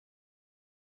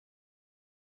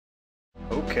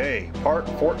Okay, part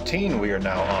 14 we are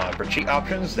now on. For cheat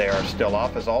options, they are still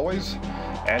off as always.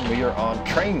 And we are on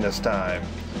train this time.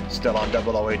 Still on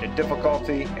 00 agent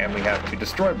difficulty, and we have to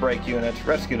destroy brake units,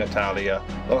 rescue Natalia,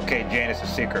 locate Janice's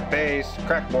secret base,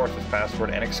 crack Boris's password,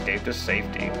 and escape to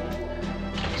safety.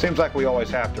 Seems like we always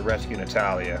have to rescue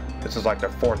Natalia. This is like the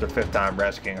 4th or 5th time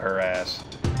rescuing her ass.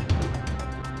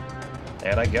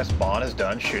 And I guess Bond is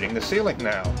done shooting the ceiling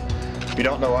now. If you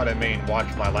don't know what I mean, watch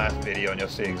my last video and you'll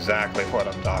see exactly what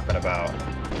I'm talking about.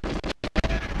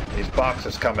 These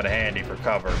boxes come in handy for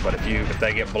cover, but if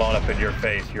they get blown up in your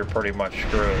face, you're pretty much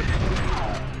screwed.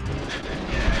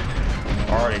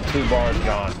 Already 2 bars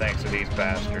gone thanks to these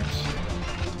bastards.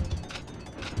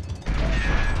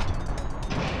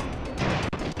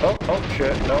 Oh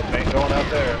shit, nope, ain't going out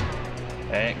there.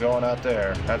 Ain't going out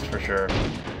there, that's for sure.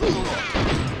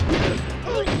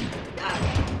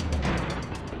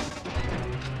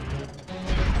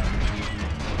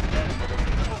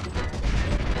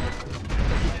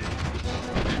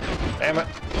 Damn it,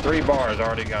 3 bars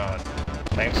already gone.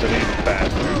 Thanks to these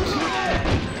bastards.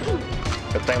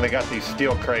 Good thing they got these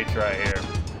steel crates right here.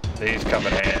 These come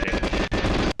in handy.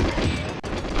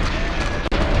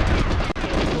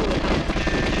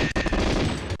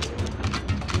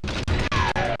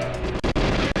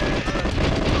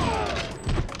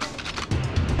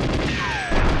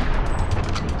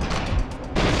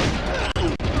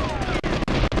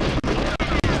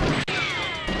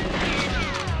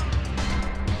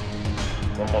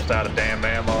 Almost out of damn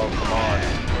ammo.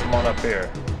 Come on up here.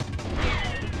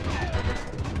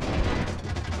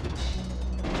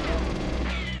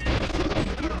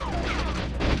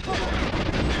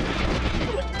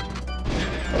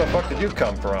 Where the fuck did you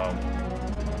come from?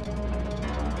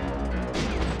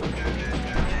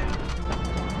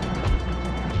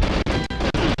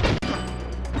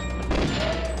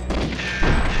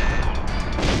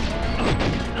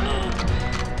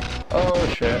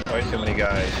 Oh shit, way too many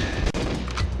guys.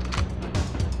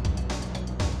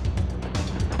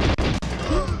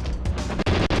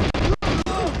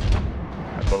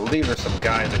 I believe there's some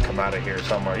guys that come out of here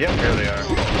somewhere. Yep, here they are.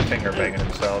 Finger banging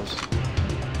themselves.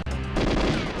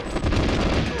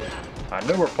 I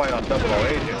knew we're playing on 00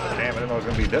 agent, but damn, I didn't know it was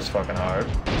going to be this fucking hard.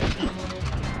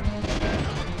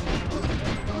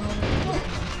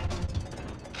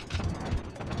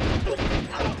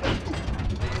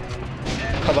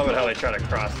 I love it how they try to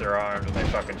cross their arms when they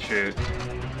fucking shoot.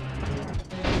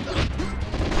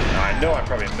 I know I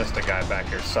probably missed a guy back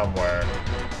here somewhere.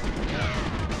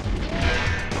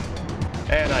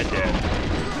 And I did.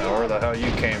 Now, where the hell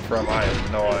you came from, I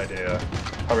have no idea.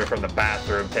 Probably from the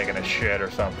bathroom taking a shit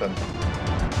or something.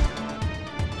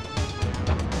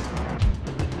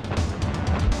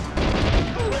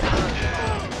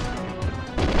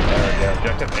 There we go.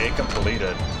 Objective A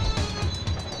completed.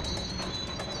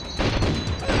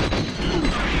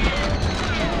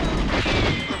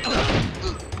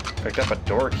 Picked up a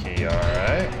door key,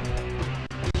 alright.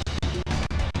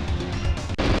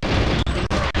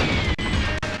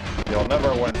 You'll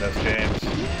never win this, James.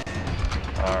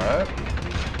 Alright.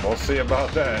 We'll see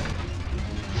about that.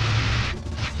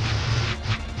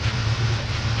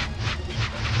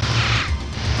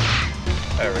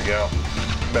 There we go.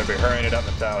 Better be hurrying it up,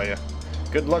 Natalia.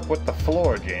 Good luck with the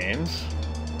floor, James.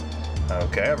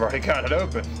 Okay, I've already got it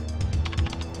open.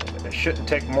 It shouldn't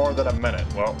take more than a minute.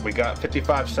 Well, we got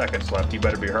 55 seconds left. You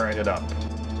better be hurrying it up.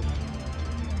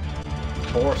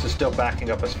 Boris is still backing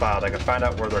up his files. I can find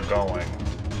out where they're going.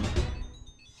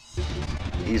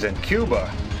 He's in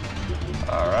Cuba.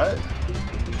 Alright.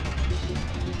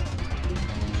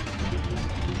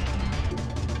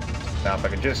 Now, if I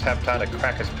could just have time to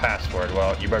crack his password,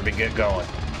 well, you better get going.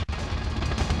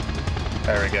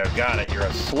 There we go. Got it. You're a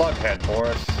slughead,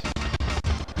 Boris.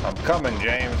 I'm coming,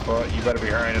 James, but you better be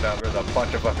hurrying it up. There's a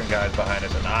bunch of fucking guys behind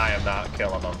us, and I am not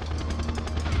killing them.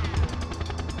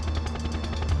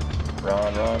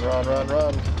 Run, run, run, run,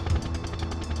 run.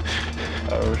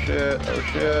 Oh shit, oh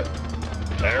shit.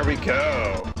 There we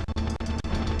go.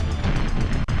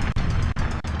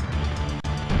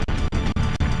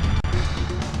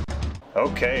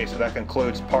 Okay, so that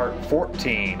concludes part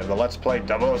 14 of the Let's Play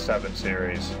 007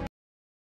 series.